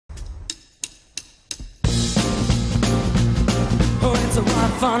So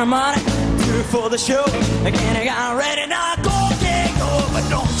what fun am I do for the show? Again, I got ready now. Go, can't go, but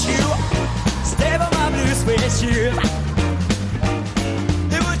don't you step on my blue suede shoes.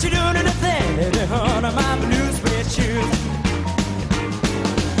 Hey, what you doing in the thing? On my blue suede shoes.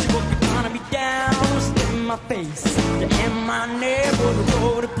 You gonna be down, step in my face. You're in my neighborhood,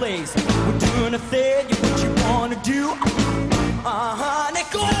 road to place. We're doing a thing, what you wanna do? Now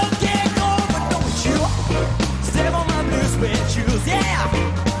go, can't go, but don't you step on my blue suede shoes, yeah.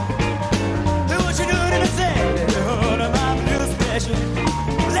 Hey, what you doing in the thing? On my blue suede shoes.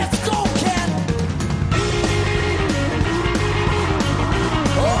 Let's go, cat.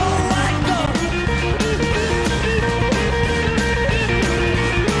 Oh, I go.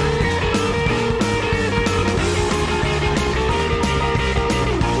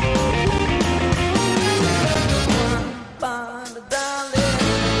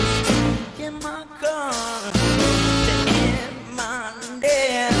 In my car, in my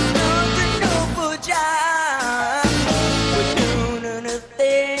day, nothing no for job. We're doing a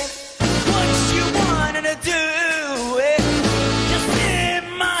thing. What you wanting to do? Just in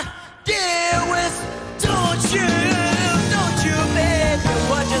my dear West, don't you, baby,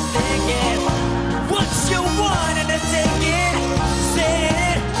 what you thinking? What you wanting to take it? Say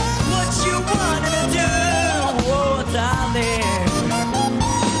it. What you wanting to do? Oh, darling.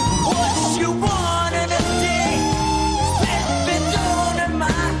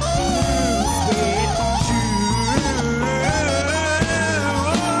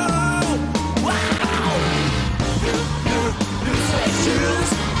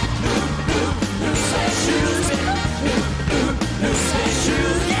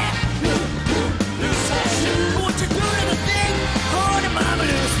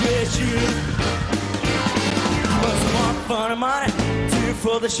 Fun of money, two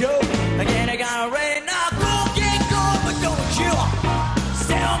for the show. Again, I got a rain now. Go, get go, but don't you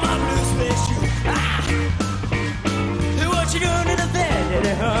stay on my blue suede shoe. Ah! Hey, what you doing in the bed?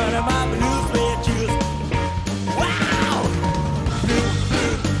 Under my blue suede shoes. Wow!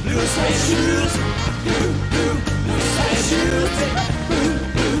 Blue suede shoes. Blue suede shoes.